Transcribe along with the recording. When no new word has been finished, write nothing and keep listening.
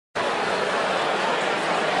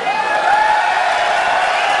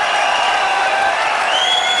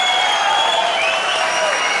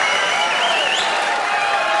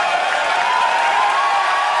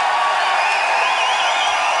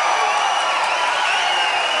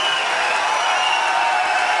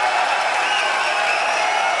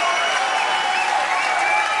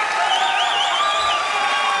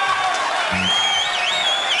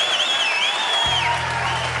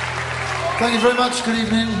Thank you very much. Good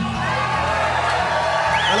evening.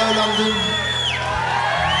 Hello, London.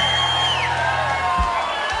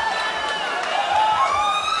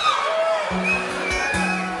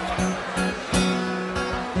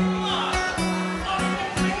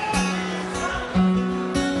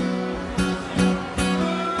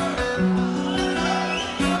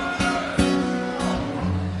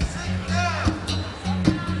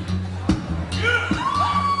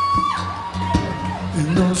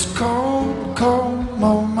 In those cold, cold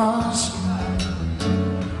moments,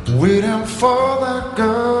 waiting for that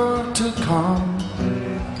girl to come.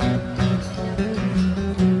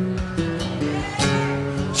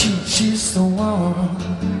 She's the one.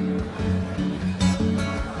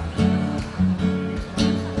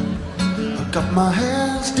 I got my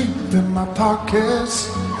hands deep in my pockets,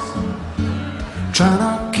 trying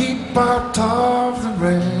to keep out of the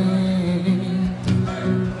rain.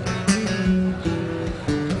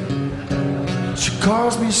 She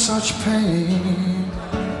caused me such pain,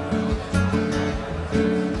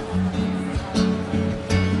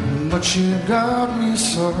 but she got me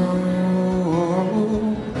so.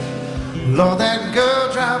 Lord, that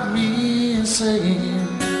girl drive me insane.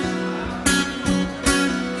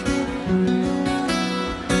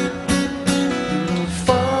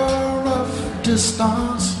 Far off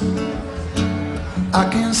distance, I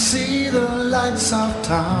can see the lights of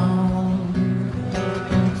town.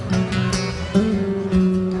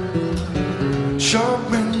 Sure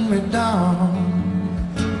bring me down.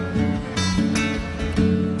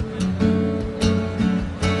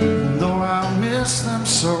 Though I miss them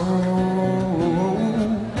so,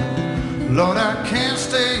 Lord, I can't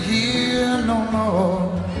stay here no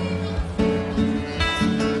more.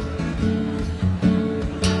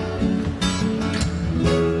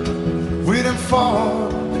 Waiting for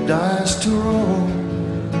the dice to roll.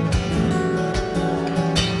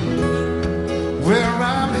 Where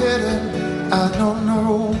I'm headed, I don't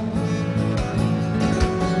know.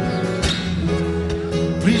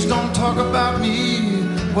 Please don't talk about me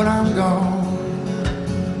when I'm gone.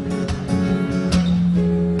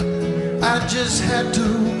 I just had to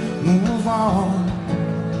move on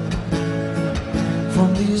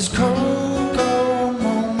from these cold, cold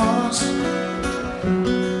moments.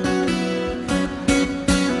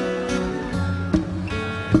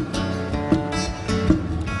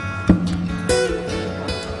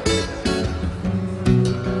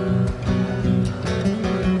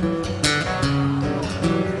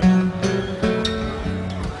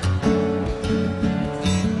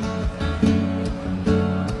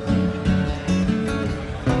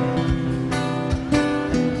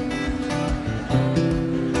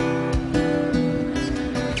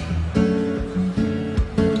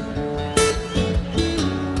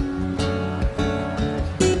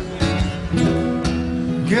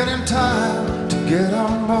 Getting time to get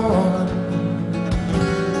on board.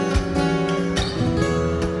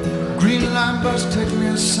 Green line bus take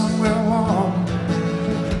me somewhere warm.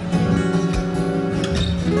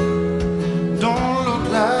 Don't look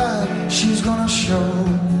like she's gonna show.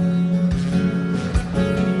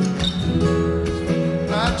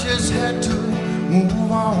 I just had to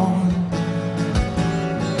move on.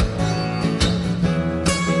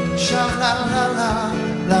 Sha la la la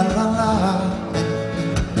la la la.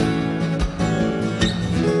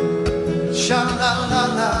 Sha la la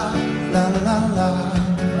la la la la.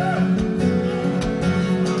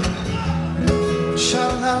 Sha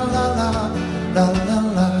la la la la la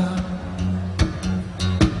la.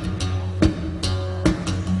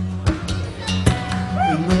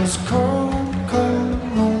 In those cold, cold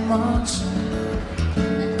moments,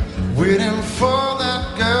 waiting for that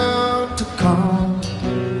girl to come.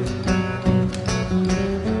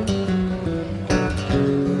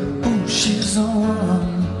 Ooh, she's the one.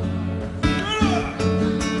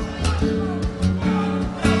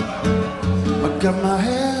 Got my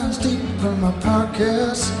hands deep in my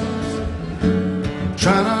pockets,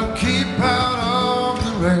 trying to keep out of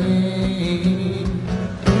the rain.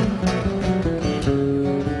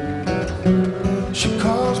 She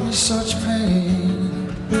caused me such pain,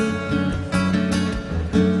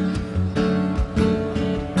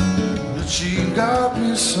 but she got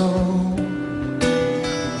me so.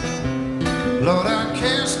 Lord, I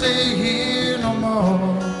can't stay here no more.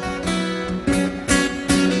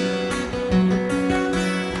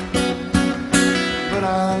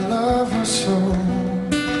 I love her so.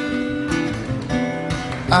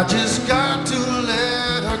 I just got to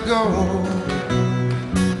let her go.